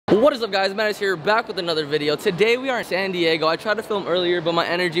What is up, guys? Mattie here, back with another video. Today we are in San Diego. I tried to film earlier, but my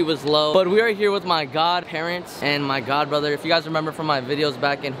energy was low. But we are here with my godparents and my godbrother. If you guys remember from my videos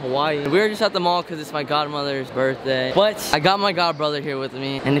back in Hawaii, we were just at the mall because it's my godmother's birthday. But I got my godbrother here with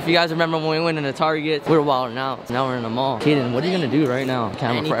me. And if you guys remember when we went into Target, we were wilding out. Now we're in the mall. Kaden, what are you gonna do right now?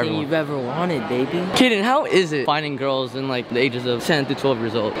 Camera for everyone. Anything you've ever wanted, baby. Kaden, how is it finding girls in like the ages of 10 to 12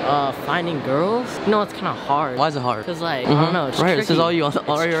 years old? Finding girls? You know, it's kind of hard. Why is it hard? Because like, I don't know, it's right, tricky. This is all you on.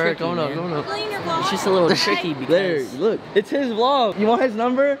 Alright, going up. It's just a little tricky because... There, look, it's his vlog. You want his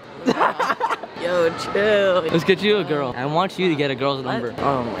number? Yo, chill. Let's get you a girl. I want you to get a girl's number.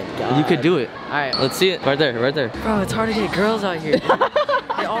 Oh my god. You could do it. Alright. Let's see it. Right there, right there. Bro, it's hard to get girls out here.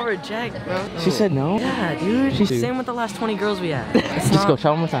 They all reject, bro. She said no? Yeah, dude. Same with the last 20 girls we had. Let's go, try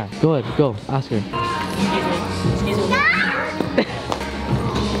one more time. Go ahead, go. Ask her. Excuse me.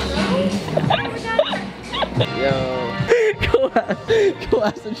 Yo. Go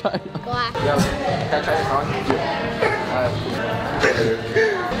ask and try it. Go ask. Yo, can I try this on?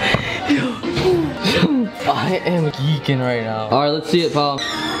 I am geeking right now. Alright, let's see it, pal.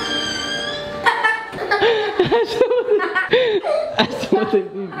 That's what they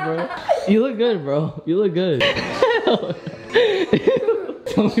think, bro. You look good, bro. You look good.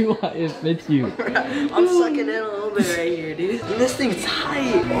 Tell me why it fits you. I'm sucking in a little bit right here, dude. This thing's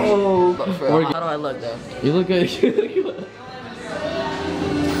tight. Oh. How do I look, though? You look good. You look good.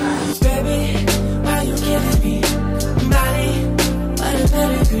 Baby, why you giving me body, what a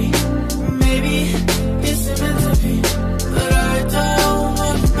pedigree? Maybe it's meant to be, but I don't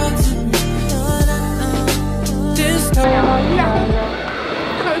want it meant to be. This I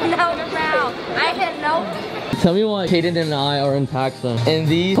said no. Tell me why Kaden and I are in Paxton and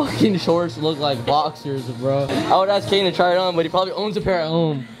these fucking shorts look like boxers, bro. I would ask Kaden to try it on, but he probably owns a pair at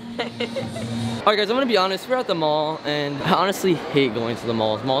home. Alright guys, I'm gonna be honest, we're at the mall and I honestly hate going to the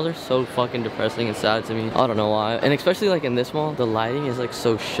malls. Malls are so fucking depressing and sad to me. I don't know why. And especially like in this mall, the lighting is like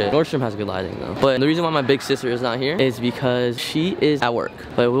so shit. Nordstrom has good lighting though. But the reason why my big sister is not here is because she is at work.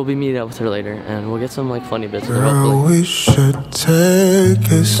 But we'll be meeting up with her later and we'll get some like funny bits with her hopefully. We should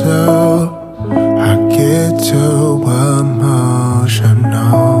take it slow. I get too emotional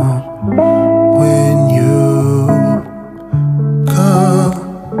when you go.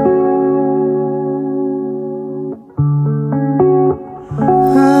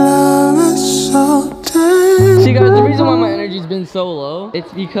 See guys, the reason why my energy's been so low,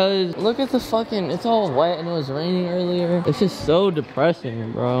 it's because look at the fucking, it's all wet and it was raining earlier. It's just so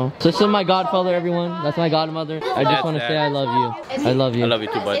depressing, bro. So this is my godfather, everyone. That's my godmother. I just want to say I love you. I love you. I love you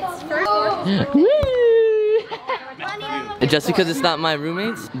too, bud. Just because it's not my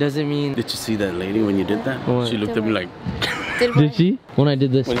roommates doesn't mean... Did you see that lady when you did that? What? She looked at me like... Did she? When I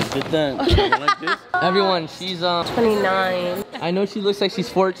did this. When you did that, like this? Everyone, she's 29. I know she looks like she's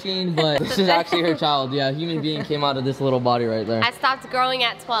 14, but this is actually her child. Yeah, a human being came out of this little body right there. I stopped growing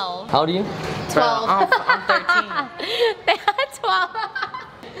at 12. How old are you? 12. I'm 13. At 12.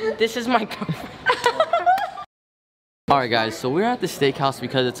 This is my girlfriend. Alright guys, so we're at the steakhouse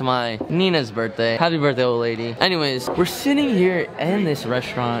because it's my Nina's birthday. Happy birthday, old lady. Anyways, we're sitting here in this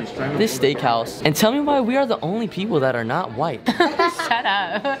restaurant, this steakhouse, and tell me why we are the only people that are not white. Shut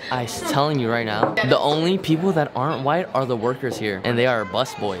up. I'm telling you right now, the only people that aren't white are the workers here, and they are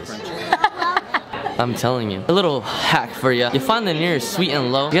bus boys. I'm telling you. A little hack for you. You find the nearest sweet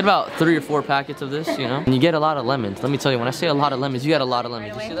and low. You get about 3 or 4 packets of this, you know? And you get a lot of lemons. Let me tell you, when I say a lot of lemons, you get a lot of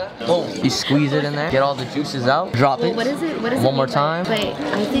lemons. You see that? Boom. You squeeze it in there. Get all the juices out. Drop it. What is it? What is it? One more time. Wait,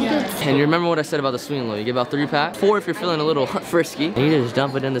 I think it's... And you remember what I said about the sweet and low. You get about 3 packs. 4 if you're feeling a little frisky. And you just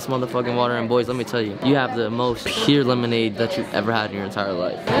dump it in this motherfucking water. And boys, let me tell you, you have the most pure lemonade that you've ever had in your entire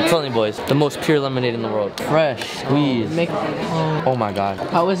life. I'm telling you boys, the most pure lemonade in the world. Fresh, squeeze. Oh my God.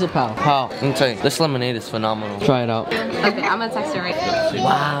 How is it, pal? Pal, let me tell you, this lemonade is phenomenal. Try it out. Okay, I'm gonna text her right now.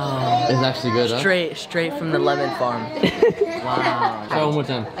 Wow. It's actually good, huh? Straight from the lemon farm. Wow. Try one more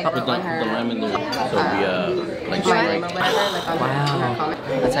time. Like Put the lemon there. So we, like, my name or whatever, like on her comment.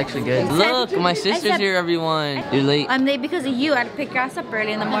 That's actually good. Look, my sister's here, everyone. You're late. I'm late because of you. I had to pick your ass up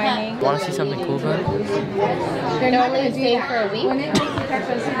early in the morning. Want to see something cool, bro? You're normally staying for a week?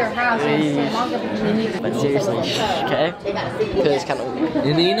 But seriously, okay? Because it's kind of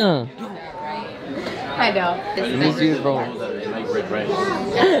weird. Nina. I know. Let me see it, bro.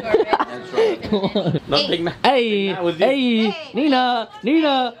 Come on. Hey, Nina.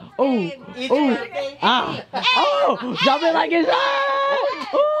 Oh, drop it like it's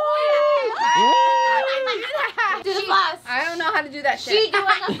Do the boss. I don't know how to do that shit. She doing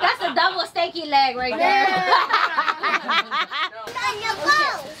that's a double steaky leg right there.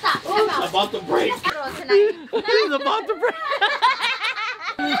 Stop. About to break. He's He's about to break.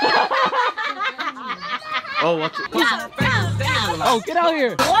 Oh, what's it? Oh, get out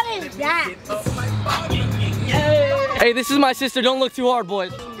here. What is that? Hey, this is my sister. Don't look too hard,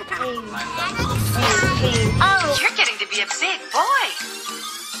 boys. Oh. You're getting to be a big boy.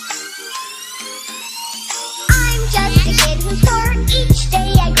 I'm just a kid who's 4. Each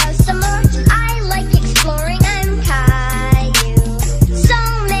day I grow some more. I like exploring. I'm Caillou. So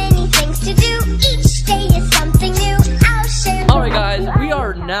many things to do. Each day is something new. I'll share. Alright guys, we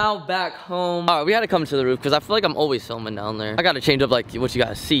are now back home. Alright, we had to come to the roof because I feel like I'm always filming down there. I gotta change up like what you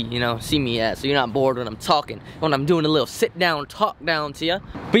guys see, you know, see me at, so you're not bored when I'm talking, when I'm doing a little sit down, talk down to you.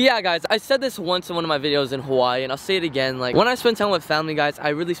 But yeah guys, I said this once in one of my videos in Hawaii, and I'll say it again, like when I spend time with family, guys, I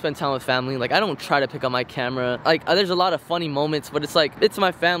really spend time with family. Like I don't try to pick up my camera. Like there's a lot of funny moments, but it's like, it's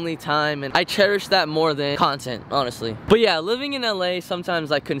my family time, and I cherish that more than content, honestly. But yeah, living in LA sometimes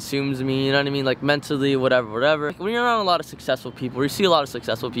like consumes me, you know what I mean, like mentally, whatever. When you're around a lot of successful people, you see a lot of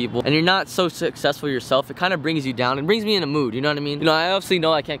successful people, and you're not so successful yourself, it kind of brings you down and brings me in a mood, you know what I mean? You know, I obviously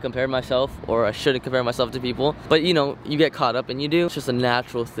know I can't compare myself, or I shouldn't compare myself to people, but you know, you get caught up and you do. It's just a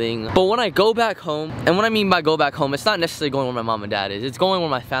natural thing. But when I go back home, and what I mean by go back home, it's not necessarily going where my mom and dad is, it's going where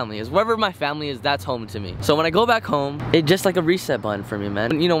my family is. Wherever my family is, that's home to me. So when I go back home, it's just like a reset button for me,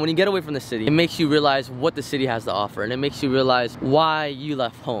 man. You know, when you get away from the city, it makes you realize what the city has to offer, and it makes you realize why you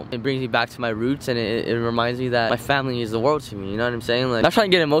left home. It brings me back to my roots, and it reminds me that my family is the world to me, you know what I'm saying? Like, not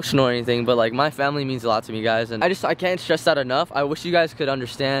trying to get emotional or anything, but like my family means a lot to me, guys, and I can't stress that enough. I wish you guys could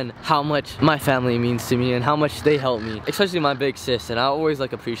understand how much my family means to me and how much they help me, especially my big sis, and I always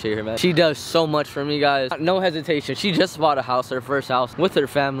like appreciate her, man. She does so much for me, guys. No hesitation. She just bought a house, her first house, with her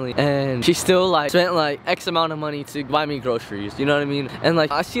family, and she still like spent like X amount of money to buy me groceries, you know what I mean? And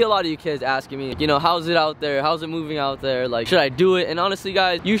like I see a lot of you kids asking me, you know, how's it out there? How's it moving out there? Like, should I do it? And honestly,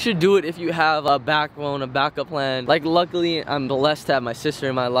 guys, you should do it if you have a backbone, a backup plan. Like, luckily I'm blessed to have my sister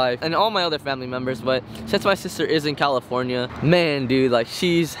in my life and all my other family members, but since my sister is in California, man, dude, like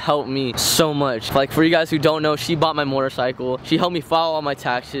she's helped me so much. Like, for you guys who don't know, she bought my motorcycle, she helped me file all my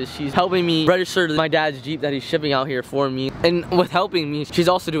taxes, she's helping me register my dad's Jeep that he's shipping out here for me, and with helping me, she's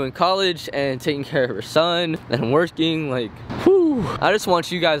also doing college and taking care of her son and working. Like, whew, I just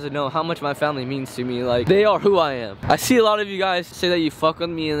want you guys to know how much my family means to me. Like, they are who I am. I see a lot of you guys say that you fuck with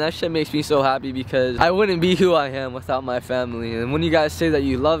me, and that shit makes me so happy because I wouldn't be who I am without my family. And when you guys say that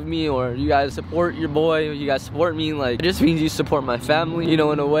you love me, or you guys support your boy, or you guys support me, like, it just means you support my family, you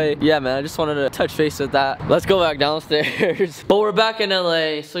know, in a way. Yeah, man, I just wanted to touch base with that. Let's go back downstairs. But we're back in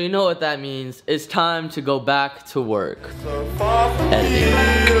LA, so you know what that means. It's time to go back to work. Editing.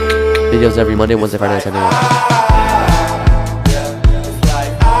 Videos every Monday, Wednesday, Friday, Sunday.